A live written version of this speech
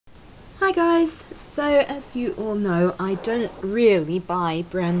Hi guys! So as you all know, I don't really buy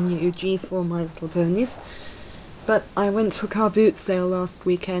brand new G4 My Little Ponies, but I went to a car boot sale last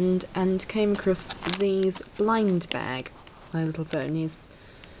weekend and came across these blind bag My Little Ponies,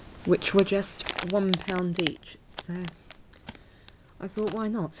 which were just £1 each, so I thought why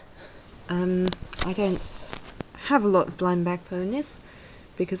not? I don't have a lot of blind bag ponies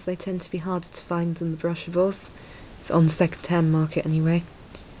because they tend to be harder to find than the brushables. It's on the second-hand market anyway.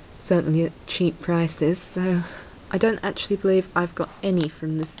 Certainly at cheap prices, so I don't actually believe I've got any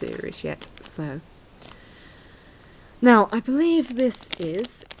from this series yet, so. Now, I believe this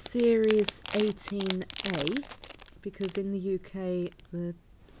is series 18A, because in the UK the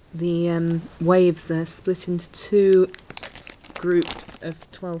waves are split into two groups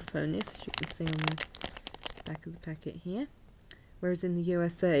of 12 ponies, as you can see on the back of the packet here, whereas in the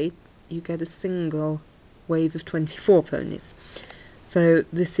USA you get a single wave of 24 ponies. So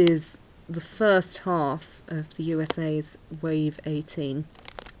this is the first half of the USA's Wave 18,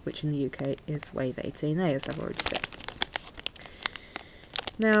 which in the UK is Wave 18A, as I've already said.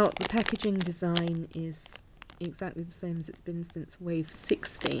 Now, the packaging design is exactly the same as it's been since Wave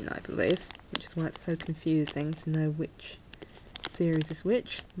 16, I believe, which is why it's so confusing to know which series is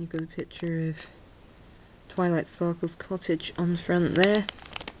which. You've got a picture of Twilight Sparkle's cottage on the front there.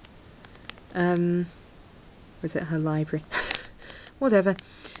 Or is it her library? Whatever.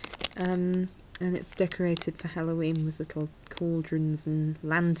 And it's decorated for Halloween with little cauldrons and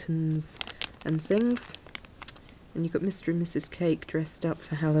lanterns and things. And you've got Mr. and Mrs. Cake dressed up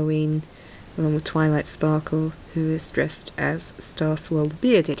for Halloween, along with Twilight Sparkle, who is dressed as Star Swirl the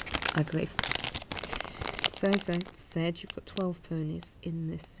Bearded, I believe. So as I said, you've got 12 ponies in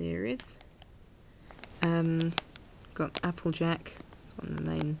this series. Got Applejack, one of the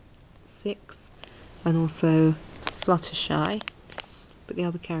main 6, and also Fluttershy. But the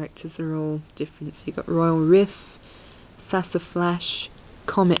other characters are all different. So you've got Royal Riff, Sassaflash,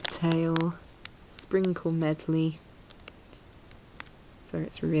 Comet Tail, Sprinkle Medley. So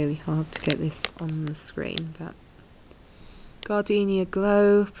it's really hard to get this on the screen, but Gardenia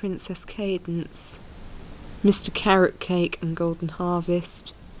Glow, Princess Cadence, Mr. Carrot Cake and Golden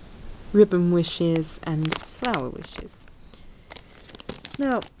Harvest, Ribbon Wishes and Flower Wishes.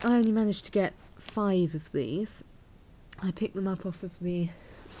 Now, I only managed to get 5 of these. I picked them up off of the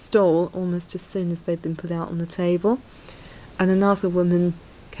stall almost as soon as they'd been put out on the table, and another woman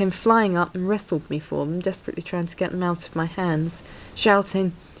came flying up and wrestled me for them, desperately trying to get them out of my hands,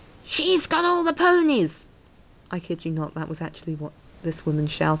 shouting, "She's got all the ponies!" I kid you not, that was actually what this woman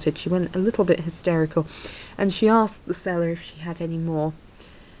shouted. She went a little bit hysterical, and she asked the seller if she had any more,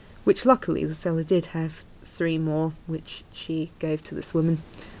 which luckily the seller did have 3 more, which she gave to this woman,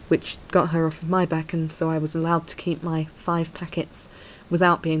 which got her off of my back, and so I was allowed to keep my 5 packets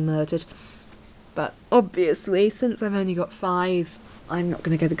without being murdered. But obviously, since I've only got 5, I'm not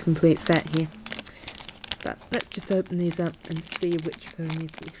going to get a complete set here. But let's just open these up and see which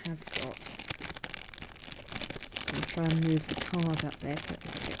ponies we have got. I'll try and move the card up there so it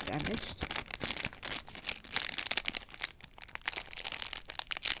doesn't get damaged.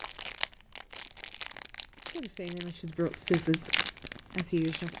 I have a feeling I should have brought scissors, as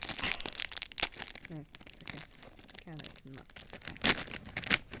usual. No, it's okay. I can open them up.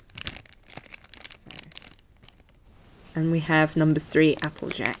 So. And we have number 3,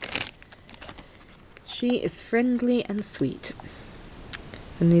 Applejack. She is friendly and sweet.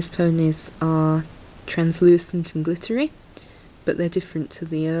 And these ponies are translucent and glittery, but they're different to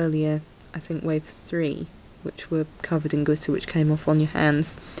the earlier, I think Wave 3, which were covered in glitter, which came off on your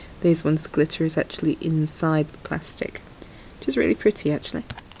hands. These ones, the glitter is actually inside the plastic, which is really pretty actually.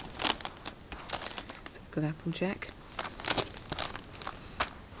 So we've got Applejack.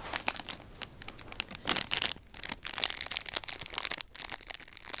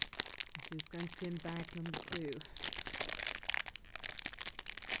 Who's going to be in bag number 2?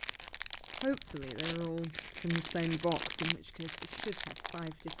 Hopefully they're all from the same box, in which case we should have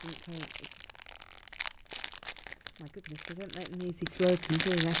 5 different colours. My goodness, they don't make them easy to open, do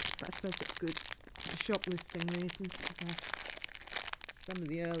they? But I suppose it's good for shoplifting reasons, because some of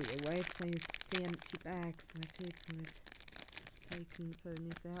the earlier waves I used to see empty bags where people had taken the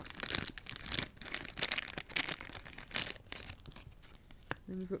ponies out.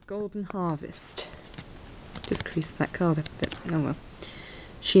 Then we've got Golden Harvest. Just creased that card up a bit. Oh well.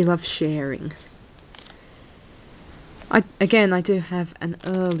 She loves sharing. Again, I do have an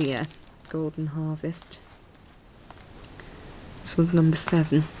earlier Golden Harvest. This one's number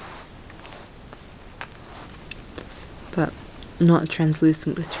 7. But not a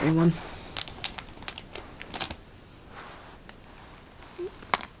translucent glittery one.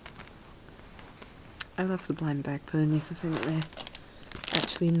 I love the blind bag ponies. I think they're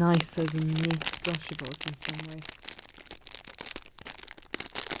actually nicer than the brushables in some way.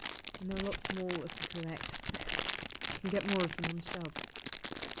 And they're a lot smaller to collect. You can get more of them on the shelf.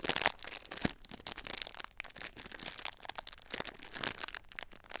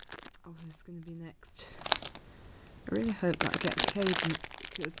 Oh, who's going to be next? I really hope that I get Cadence,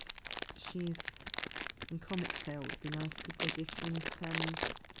 because she's in Comic Tail would be nice, because they're different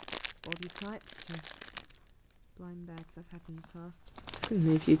body types to blind bags I've had in the past. I'm just going to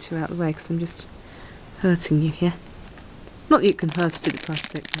move you two out of the way because I'm just hurting you here. Not that you can hurt a bit of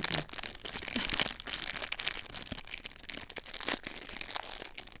plastic, but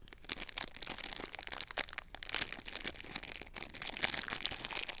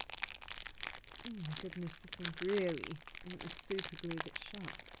oh my goodness, this one's really, super glued it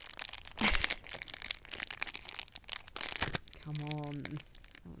shut. Come on.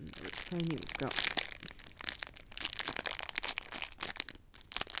 I don't know which pony we've got.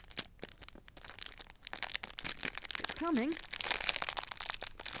 It's coming.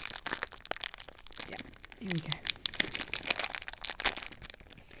 Yeah, here we go.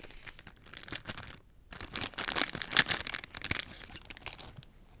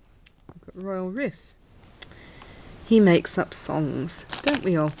 We've got Royal Riff. He makes up songs, don't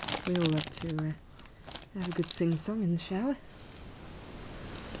we all? We all love to have a good sing-song in the shower.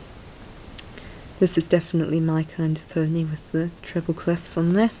 This is definitely my kind of pony with the treble clefs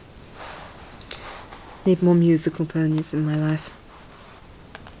on there. Need more musical ponies in my life.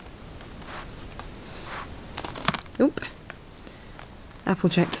 Oop.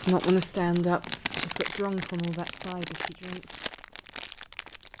 Applejack does not want to stand up. She's got drunk on all that cider she drinks.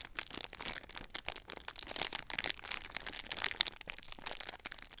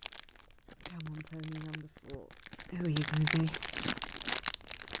 Come on, pony number 4. Who are you going to be?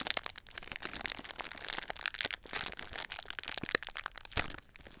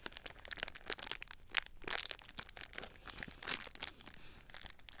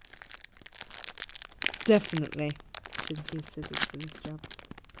 Definitely should have used scissors for this job.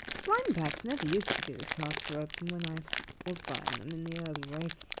 Blind bags never used to be this hard to open when I was buying them in the early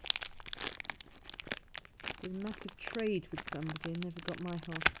waves. Did a massive trade with somebody and never got my half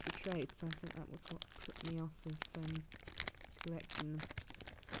of the trade, so I think that was what put me off of collecting them.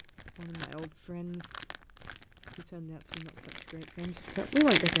 One of my old friends, who turned out to be not such a great friend, but we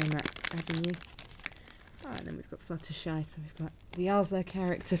won't go down that avenue. Oh, and then we've got Fluttershy, so we've got the other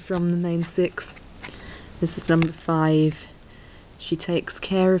character from the main 6. This is number 5. She takes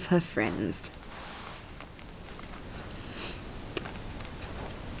care of her friends.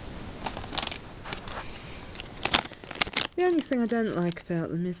 The only thing I don't like about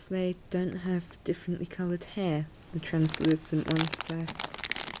them is they don't have differently coloured hair, the translucent ones, so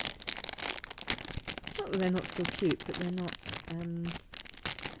not that they're not still cute, but they're not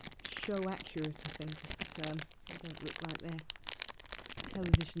show accurate, I think is the term. They don't look like they're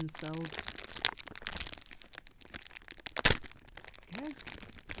television sold. Okay,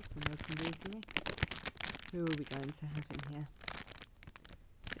 this one opened easily. Who are we going to have in here?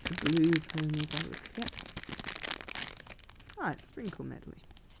 It's a blue pony by the look of it. Ah, it's Sprinkle Medley.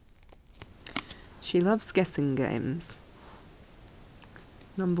 She loves guessing games.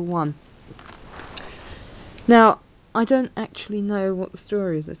 Number 1. Now, I don't actually know what the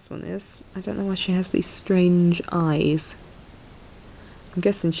story of this one is. I don't know why she has these strange eyes. I'm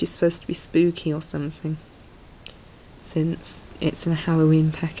guessing she's supposed to be spooky or something, since it's in a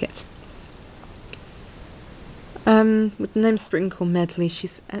Halloween packet. With the name Sprinkle Medley,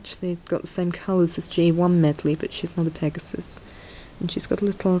 she's actually got the same colours as G1 Medley, but she's not a Pegasus. And she's got a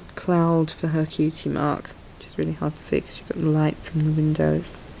little cloud for her cutie mark, which is really hard to see because you've got the light from the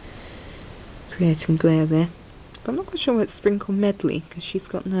windows creating glare there. But I'm not quite sure why it's Sprinkle Medley, because she's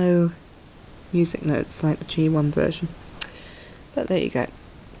got no music notes like the G1 version. But there you go.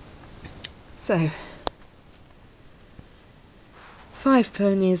 So, 5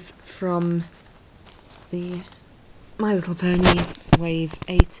 ponies from the My Little Pony Wave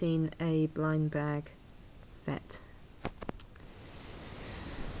 18A blind bag set.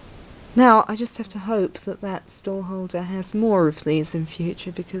 Now, I just have to hope that that stall holder has more of these in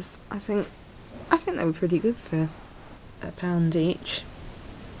future, because I think they were pretty good for £1 each.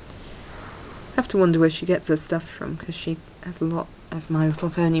 I have to wonder where she gets her stuff from, because she has a lot of My Little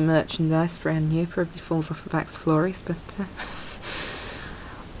Pony merchandise, brand new, probably falls off the backs of lorries, but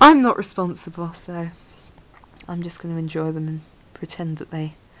I'm not responsible, so I'm just going to enjoy them and pretend that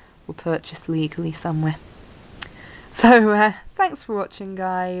they were purchased legally somewhere. So, thanks for watching,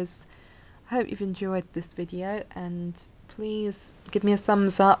 guys. I hope you've enjoyed this video, and please give me a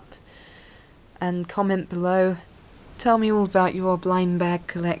thumbs up. and comment below. Tell me all about your blind bag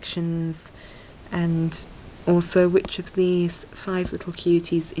collections, and also which of these 5 little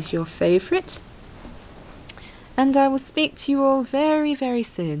cuties is your favourite. And I will speak to you all very, very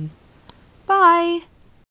soon. Bye!